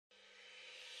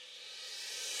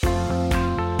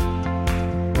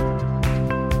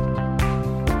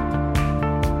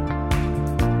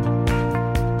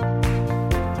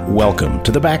Welcome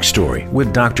to The Backstory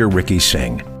with Dr. Ricky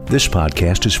Singh. This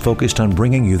podcast is focused on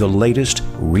bringing you the latest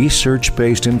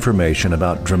research-based information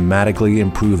about dramatically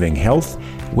improving health,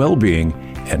 well-being,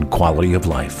 and quality of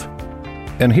life.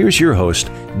 And here's your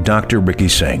host, Dr. Ricky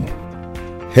Singh.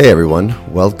 Hey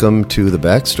everyone, welcome to The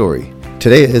Backstory.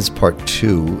 Today is part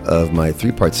 2 of my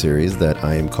 3-part series that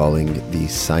I am calling The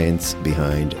Science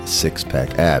Behind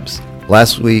Six-Pack Abs.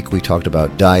 Last week we talked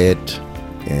about diet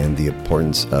and the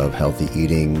importance of healthy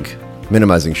eating,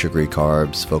 minimizing sugary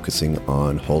carbs, focusing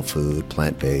on whole food,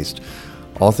 plant-based,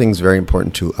 all things very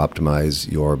important to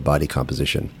optimize your body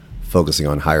composition, focusing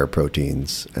on higher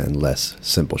proteins and less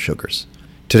simple sugars.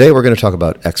 Today we're going to talk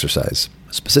about exercise.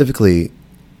 Specifically,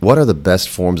 what are the best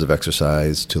forms of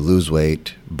exercise to lose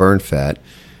weight, burn fat,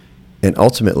 and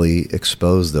ultimately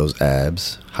expose those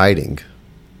abs hiding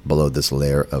below this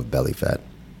layer of belly fat?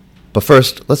 But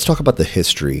first, let's talk about the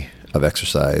history of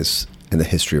exercise and the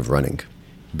history of running.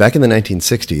 Back in the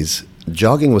 1960s,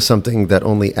 jogging was something that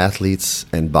only athletes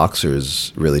and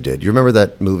boxers really did. You remember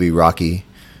that movie Rocky,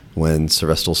 when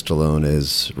Sylvester Stallone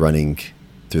is running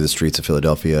through the streets of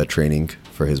Philadelphia training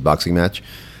for his boxing match?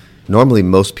 Normally,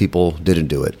 most people didn't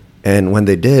do it. And when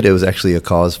they did, it was actually a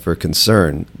cause for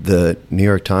concern. The New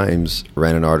York Times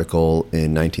ran an article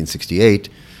in 1968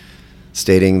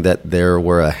 stating that there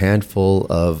were a handful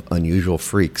of unusual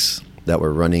freaks that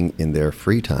were running in their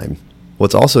free time.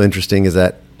 What's also interesting is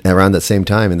that around that same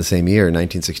time, in the same year,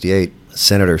 1968,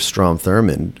 Senator Strom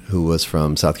Thurmond, who was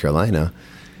from South Carolina,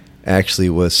 actually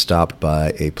was stopped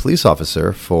by a police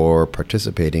officer for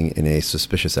participating in a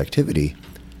suspicious activity.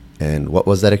 And what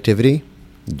was that activity?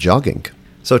 Jogging.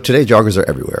 So today, joggers are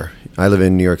everywhere. I live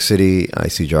in New York City. I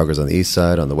see joggers on the east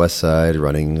side, on the west side,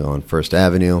 running on First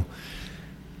Avenue.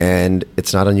 And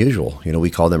it's not unusual. You know, we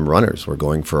call them runners. We're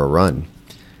going for a run.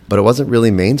 But it wasn't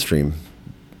really mainstream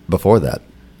before that.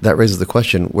 That raises the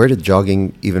question, where did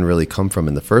jogging even really come from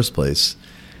in the first place?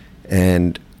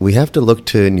 And we have to look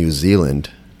to New Zealand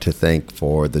to thank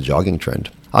for the jogging trend.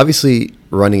 Obviously,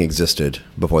 running existed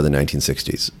before the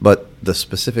 1960s, but the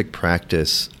specific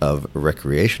practice of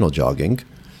recreational jogging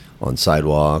on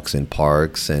sidewalks, in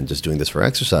parks, and just doing this for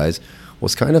exercise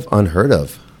was kind of unheard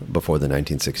of before the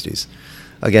 1960s.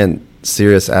 Again,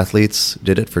 serious athletes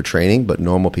did it for training, but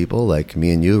normal people like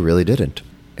me and you really didn't.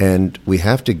 And we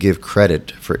have to give credit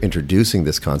for introducing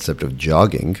this concept of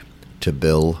jogging to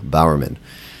Bill Bowerman.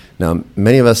 Now,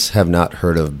 many of us have not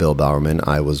heard of Bill Bowerman.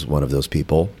 I was one of those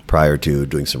people prior to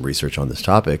doing some research on this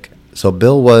topic. So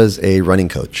Bill was a running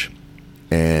coach,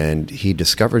 and he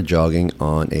discovered jogging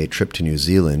on a trip to New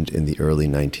Zealand in the early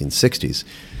 1960s.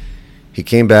 He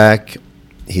came back.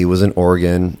 He was in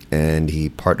Oregon, and he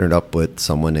partnered up with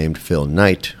someone named Phil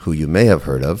Knight, who you may have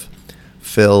heard of.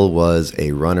 Phil was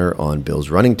a runner on Bill's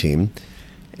running team,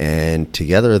 and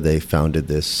together they founded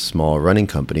this small running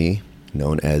company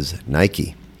known as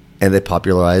Nike. And they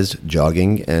popularized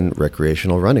jogging and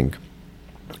recreational running.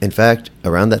 In fact,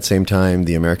 around that same time,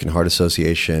 the American Heart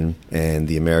Association and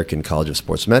the American College of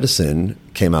Sports Medicine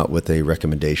came out with a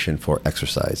recommendation for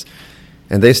exercise.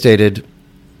 And they stated,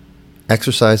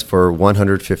 exercise for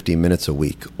 150 minutes a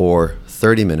week, or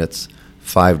 30 minutes,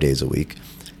 5 days a week.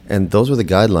 And those were the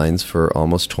guidelines for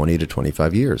almost 20 to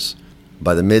 25 years.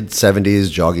 By the mid-70s,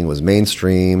 jogging was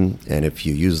mainstream, and if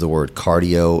you use the word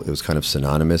cardio, it was kind of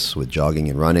synonymous with jogging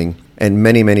and running. And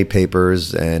many, many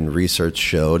papers and research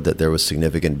showed that there was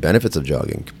significant benefits of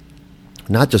jogging.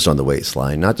 Not just on the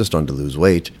waistline, not just on to lose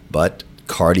weight, but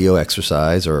cardio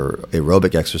exercise or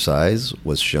aerobic exercise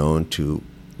was shown to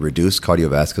reduce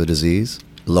cardiovascular disease,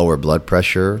 lower blood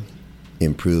pressure,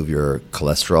 improve your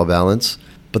cholesterol balance.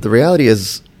 But the reality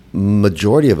is,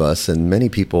 majority of us and many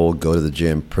people go to the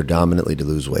gym predominantly to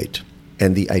lose weight.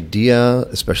 And the idea,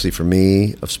 especially for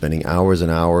me, of spending hours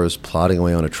and hours plodding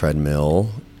away on a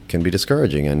treadmill can be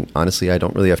discouraging. And honestly, I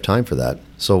don't really have time for that.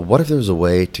 So what if there's a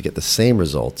way to get the same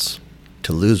results,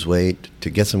 to lose weight, to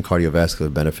get some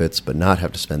cardiovascular benefits, but not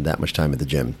have to spend that much time at the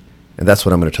gym? And that's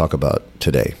what I'm going to talk about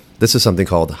today. This is something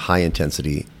called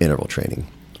high-intensity interval training,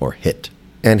 or HIIT.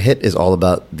 And HIIT is all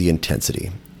about the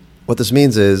intensity. What this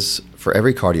means is, for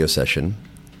every cardio session,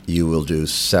 you will do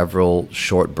several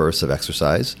short bursts of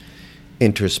exercise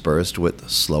interspersed with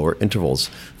slower intervals.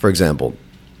 For example,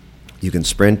 you can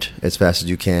sprint as fast as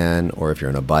you can, or if you're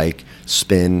on a bike,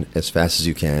 spin as fast as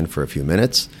you can for a few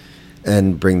minutes,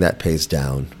 and bring that pace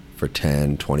down for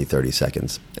 10, 20, 30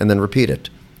 seconds, and then repeat it.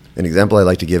 An example I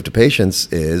like to give to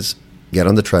patients is get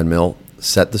on the treadmill,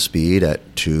 set the speed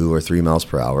at 2 or 3 miles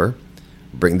per hour,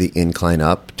 bring the incline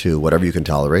up to whatever you can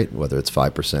tolerate, whether it's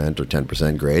 5% or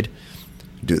 10% grade.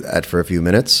 Do that for a few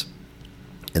minutes,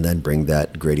 and then bring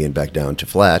that gradient back down to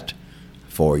flat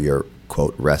for your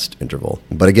quote, rest interval.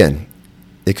 But again,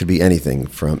 it could be anything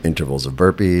from intervals of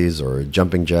burpees or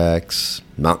jumping jacks,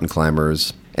 mountain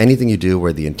climbers, anything you do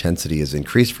where the intensity is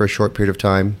increased for a short period of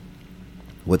time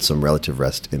with some relative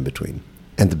rest in between.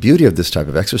 And the beauty of this type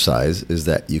of exercise is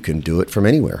that you can do it from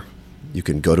anywhere. You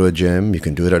can go to a gym, you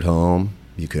can do it at home,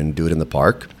 you can do it in the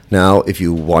park. Now, if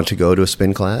you want to go to a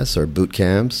spin class or boot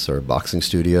camps or boxing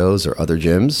studios or other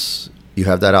gyms, you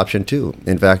have that option too.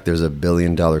 In fact, there's a $1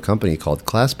 billion company called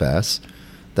ClassPass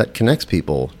that connects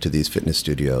people to these fitness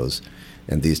studios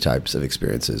and these types of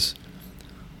experiences.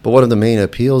 But one of the main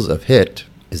appeals of HIIT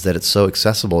is that it's so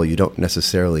accessible you don't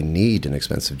necessarily need an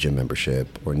expensive gym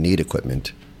membership or need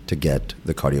equipment to get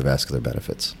the cardiovascular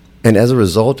benefits. And as a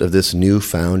result of this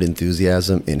newfound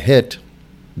enthusiasm in HIIT,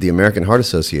 the American Heart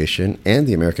Association and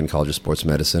the American College of Sports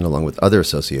Medicine, along with other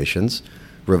associations,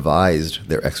 revised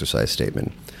their exercise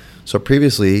statement. So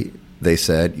previously, they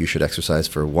said you should exercise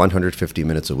for 150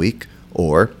 minutes a week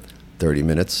or 30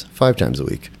 minutes 5 times a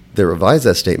week. They revised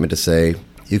that statement to say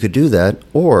you could do that,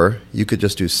 or you could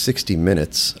just do 60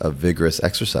 minutes of vigorous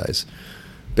exercise,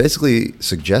 basically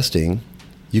suggesting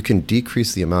you can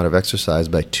decrease the amount of exercise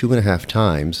by 2.5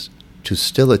 times to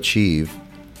still achieve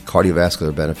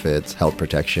cardiovascular benefits, health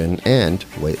protection, and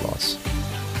weight loss.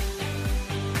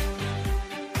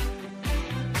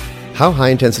 How high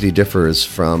intensity differs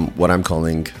from what I'm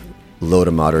calling low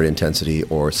to moderate intensity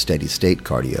or steady state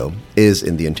cardio is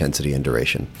in the intensity and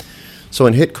duration. So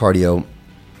in HIIT cardio,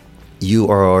 you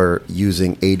are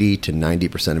using 80 to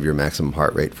 90% of your maximum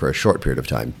heart rate for a short period of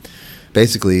time.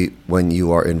 Basically, when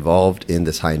you are involved in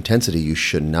this high intensity, you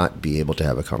should not be able to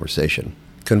have a conversation.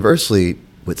 Conversely,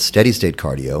 with steady state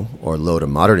cardio or low to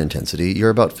moderate intensity, you're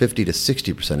about 50 to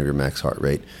 60% of your max heart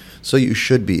rate. So you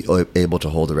should be able to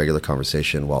hold a regular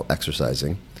conversation while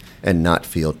exercising and not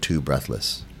feel too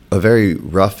breathless. A very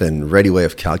rough and ready way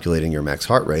of calculating your max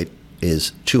heart rate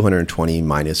is 220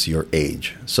 minus your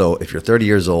age. So if you're 30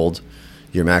 years old,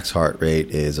 your max heart rate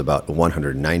is about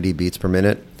 190 beats per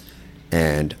minute,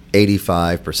 and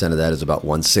 85% of that is about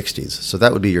 160s. So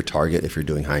that would be your target if you're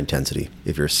doing high intensity.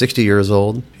 If you're 60 years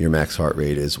old, your max heart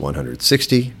rate is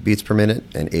 160 beats per minute,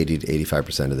 and 80 to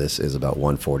 85% of this is about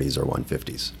 140s or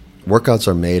 150s. Workouts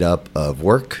are made up of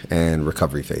work and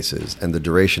recovery phases, and the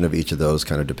duration of each of those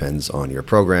kind of depends on your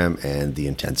program and the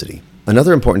intensity.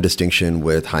 Another important distinction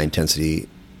with high intensity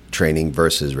training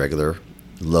versus regular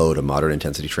low to moderate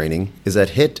intensity training is that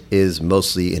HIIT is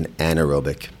mostly an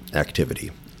anaerobic activity.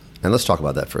 And let's talk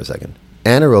about that for a second.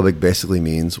 Anaerobic basically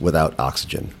means without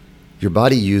oxygen. Your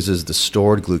body uses the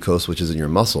stored glucose which is in your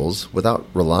muscles without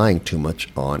relying too much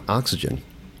on oxygen.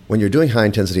 When you're doing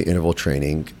high-intensity interval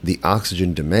training, the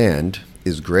oxygen demand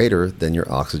is greater than your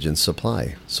oxygen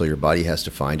supply, so your body has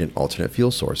to find an alternate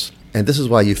fuel source. And this is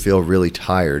why you feel really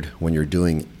tired when you're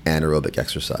doing anaerobic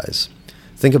exercise.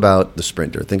 Think about the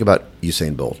sprinter. Think about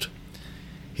Usain Bolt.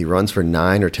 He runs for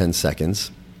 9 or 10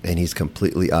 seconds, and he's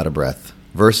completely out of breath,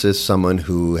 versus someone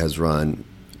who has run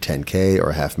 10K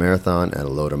or a half marathon at a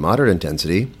low to moderate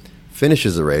intensity,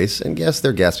 finishes the race, and yes,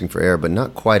 they're gasping for air, but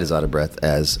not quite as out of breath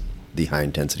as the high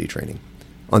intensity training.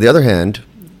 On the other hand,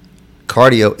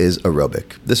 cardio is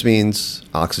aerobic. This means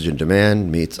oxygen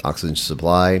demand meets oxygen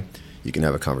supply. You can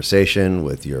have a conversation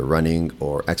with your running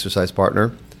or exercise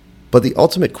partner. But the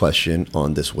ultimate question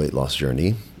on this weight loss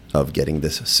journey of getting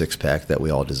this six-pack that we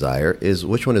all desire is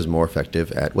which one is more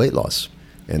effective at weight loss?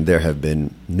 And there have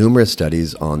been numerous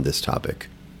studies on this topic.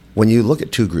 When you look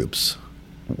at two groups,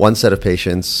 one set of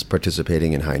patients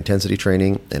participating in high-intensity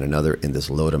training and another in this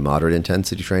low to moderate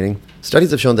intensity training,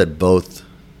 studies have shown that both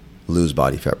lose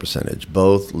body fat percentage,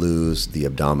 both lose the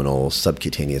abdominal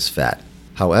subcutaneous fat.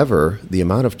 However, the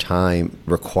amount of time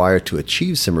required to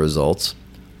achieve similar results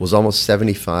was almost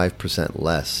 75%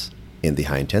 less in the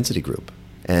high-intensity group.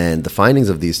 And the findings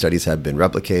of these studies have been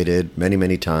replicated many,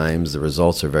 many times. The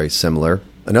results are very similar.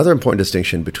 Another important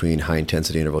distinction between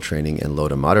high-intensity interval training and low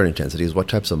to moderate intensity is what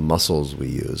types of muscles we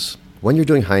use. When you're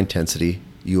doing high intensity,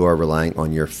 you are relying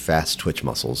on your fast twitch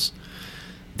muscles.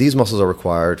 These muscles are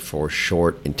required for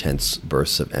short, intense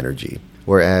bursts of energy.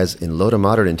 Whereas in low to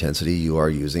moderate intensity, you are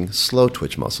using slow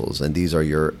twitch muscles, and these are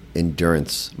your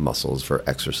endurance muscles for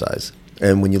exercise.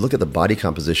 And when you look at the body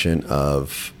composition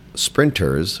of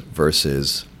sprinters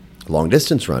versus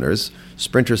long-distance runners,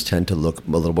 sprinters tend to look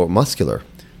a little more muscular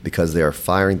because they are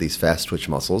firing these fast twitch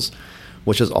muscles,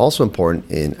 which is also important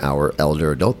in our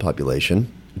elder adult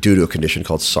population due to a condition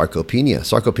called sarcopenia.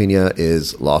 Sarcopenia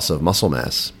is loss of muscle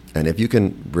mass. And if you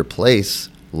can replace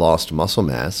lost muscle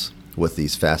mass with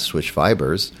these fast twitch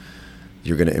fibers,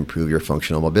 You're going to improve your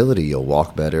functional mobility. You'll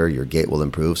walk better. Your gait will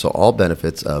improve. So all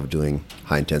benefits of doing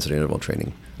high-intensity interval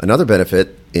training. Another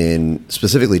benefit in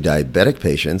specifically diabetic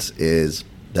patients is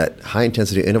that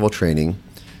high-intensity interval training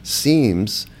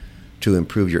seems to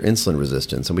improve your insulin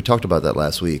resistance. And we talked about that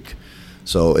last week.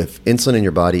 So if insulin in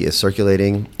your body is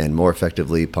circulating and more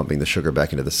effectively pumping the sugar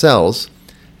back into the cells,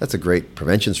 that's a great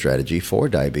prevention strategy for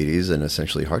diabetes and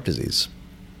essentially heart disease.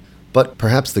 But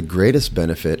perhaps the greatest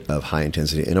benefit of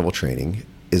high-intensity interval training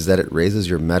is that it raises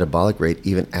your metabolic rate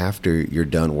even after you're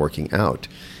done working out.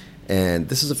 And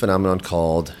this is a phenomenon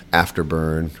called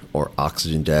afterburn or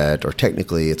oxygen debt, or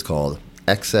technically it's called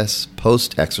excess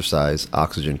post-exercise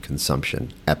oxygen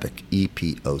consumption, EPOC,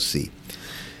 EPOC.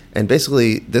 And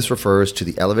basically, this refers to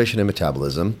the elevation in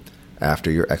metabolism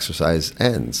after your exercise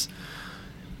ends.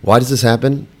 Why does this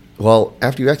happen? Well,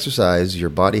 after you exercise, your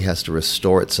body has to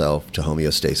restore itself to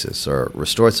homeostasis, or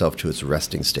restore itself to its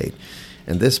resting state.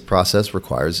 And this process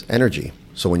requires energy.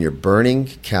 So when you're burning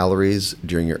calories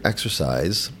during your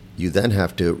exercise, you then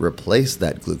have to replace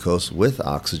that glucose with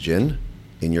oxygen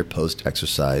in your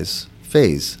post-exercise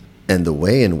phase. And the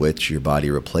way in which your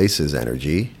body replaces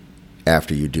energy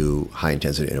after you do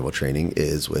high-intensity interval training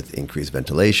is with increased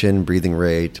ventilation, breathing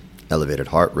rate, elevated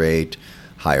heart rate,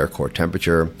 higher core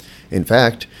temperature. In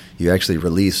fact, you actually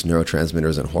release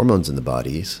neurotransmitters and hormones in the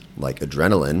bodies, like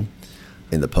adrenaline,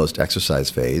 in the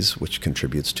post-exercise phase, which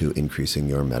contributes to increasing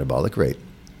your metabolic rate.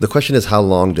 The question is, how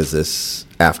long does this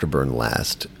afterburn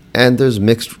last? And there's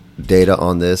mixed data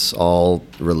on this, all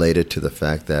related to the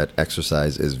fact that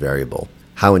exercise is variable.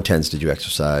 How intense did you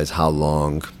exercise? How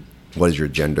long? What is your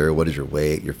gender? What is your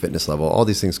weight? Your fitness level? All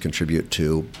these things contribute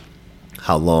to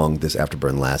how long this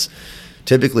afterburn lasts.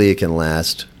 Typically, it can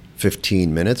last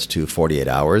 15 minutes to 48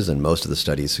 hours, and most of the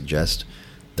studies suggest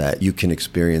that you can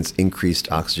experience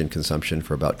increased oxygen consumption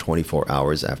for about 24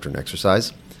 hours after an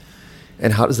exercise.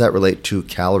 And how does that relate to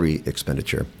calorie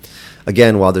expenditure?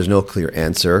 Again, while there's no clear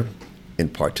answer, in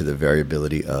part to the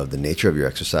variability of the nature of your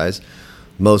exercise,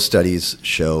 most studies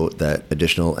show that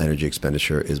additional energy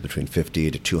expenditure is between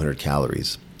 50 to 200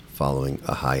 calories following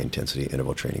a high-intensity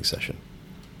interval training session.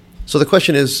 So the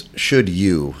question is, should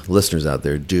you, listeners out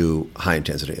there, do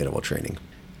high-intensity interval training?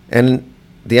 And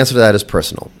the answer to that is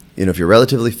personal. If you're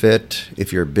relatively fit,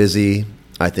 if you're busy,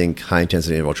 I think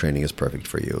high-intensity interval training is perfect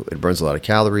for you. It burns a lot of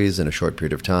calories in a short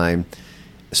period of time,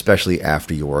 especially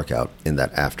after you work out in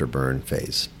that afterburn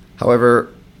phase.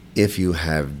 However, if you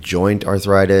have joint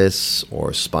arthritis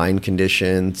or spine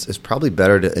conditions, it's probably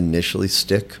better to initially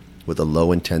stick with a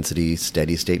low-intensity,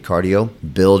 steady-state cardio,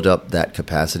 build up that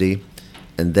capacity,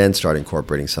 and then start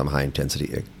incorporating some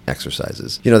high-intensity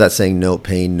exercises. That saying, no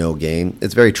pain, no gain,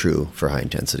 it's very true for high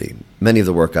intensity. Many of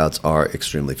the workouts are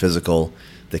extremely physical.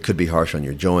 They could be harsh on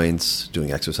your joints,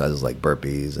 doing exercises like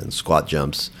burpees and squat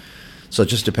jumps. So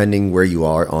just depending where you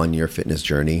are on your fitness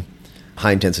journey,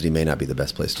 high intensity may not be the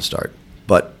best place to start.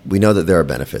 But we know that there are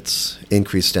benefits: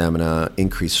 increased stamina,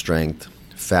 increased strength,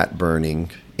 fat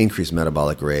burning, increased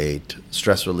metabolic rate,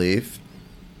 stress relief,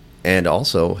 and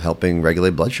also helping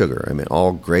regulate blood sugar.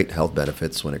 All great health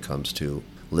benefits when it comes to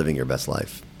living your best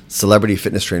life. Celebrity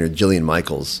fitness trainer Jillian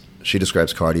Michaels, she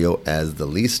describes cardio as the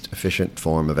least efficient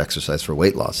form of exercise for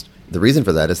weight loss. The reason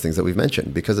for that is things that we've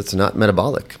mentioned, because it's not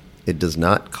metabolic. It does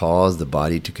not cause the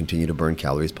body to continue to burn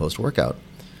calories post-workout.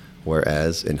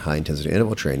 Whereas in high-intensity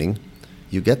interval training,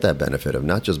 you get that benefit of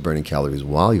not just burning calories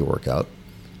while you work out,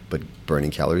 but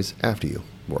burning calories after you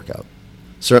work out.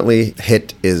 Certainly,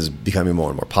 HIIT is becoming more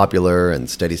and more popular, and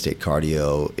steady-state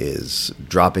cardio is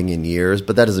dropping in years,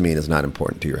 but that doesn't mean it's not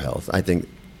important to your health. I think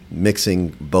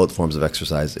mixing both forms of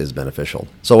exercise is beneficial.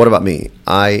 So what about me?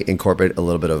 I incorporate a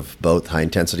little bit of both high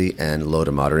intensity and low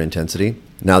to moderate intensity.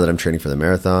 Now that I'm training for the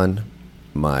marathon,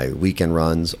 my weekend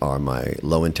runs are my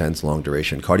low-intense,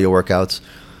 long-duration cardio workouts,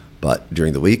 but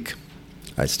during the week,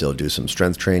 I still do some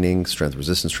strength training, strength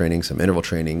resistance training, some interval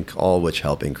training, all which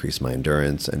help increase my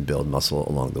endurance and build muscle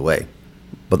along the way.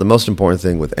 But the most important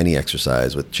thing with any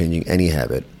exercise, with changing any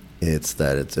habit, it's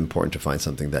that it's important to find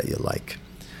something that you like.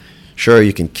 Sure,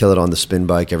 you can kill it on the spin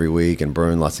bike every week and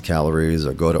burn lots of calories,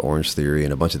 or go to Orange Theory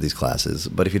and a bunch of these classes,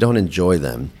 but if you don't enjoy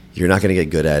them, you're not going to get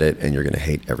good at it, and you're going to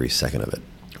hate every second of it.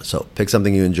 So pick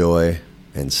something you enjoy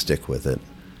and stick with it.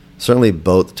 Certainly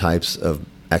both types of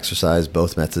exercise,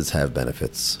 both methods have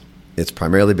benefits. It's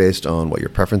primarily based on what your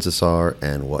preferences are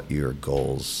and what your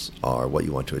goals are, what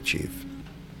you want to achieve.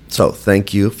 So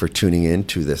thank you for tuning in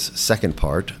to this second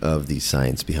part of the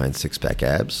Science Behind Six-Pack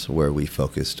Abs, where we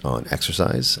focused on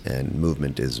exercise and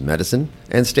movement is medicine.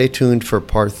 And stay tuned for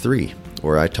part 3,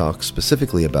 where I talk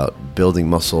specifically about building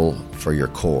muscle for your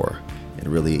core and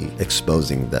really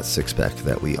exposing that six-pack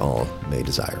that we all may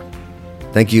desire.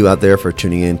 Thank you out there for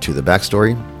tuning in to The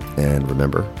Backstory. And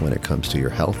remember, when it comes to your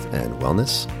health and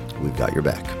wellness, we've got your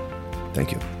back.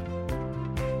 Thank you.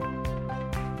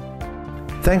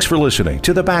 Thanks for listening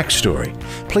to The Backstory.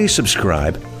 Please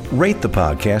subscribe, rate the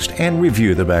podcast, and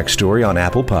review The Backstory on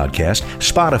Apple Podcasts,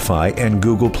 Spotify, and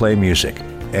Google Play Music.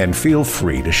 And feel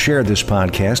free to share this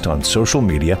podcast on social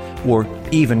media or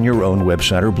even your own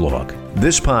website or blog.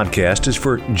 This podcast is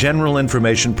for general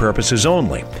information purposes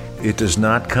only. It does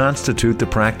not constitute the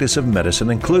practice of medicine,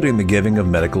 including the giving of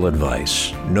medical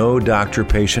advice. No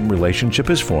doctor-patient relationship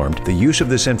is formed. The use of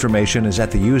this information is at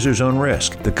the user's own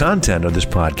risk. The content of this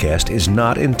podcast is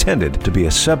not intended to be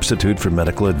a substitute for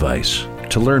medical advice.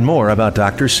 To learn more about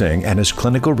Dr. Singh and his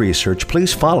clinical research,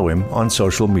 please follow him on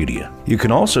social media. You can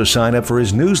also sign up for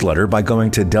his newsletter by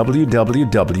going to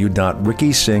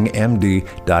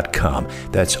www.rickysinghmd.com.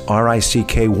 That's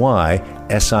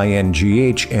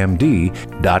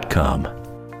RICKYSINGHMD.com.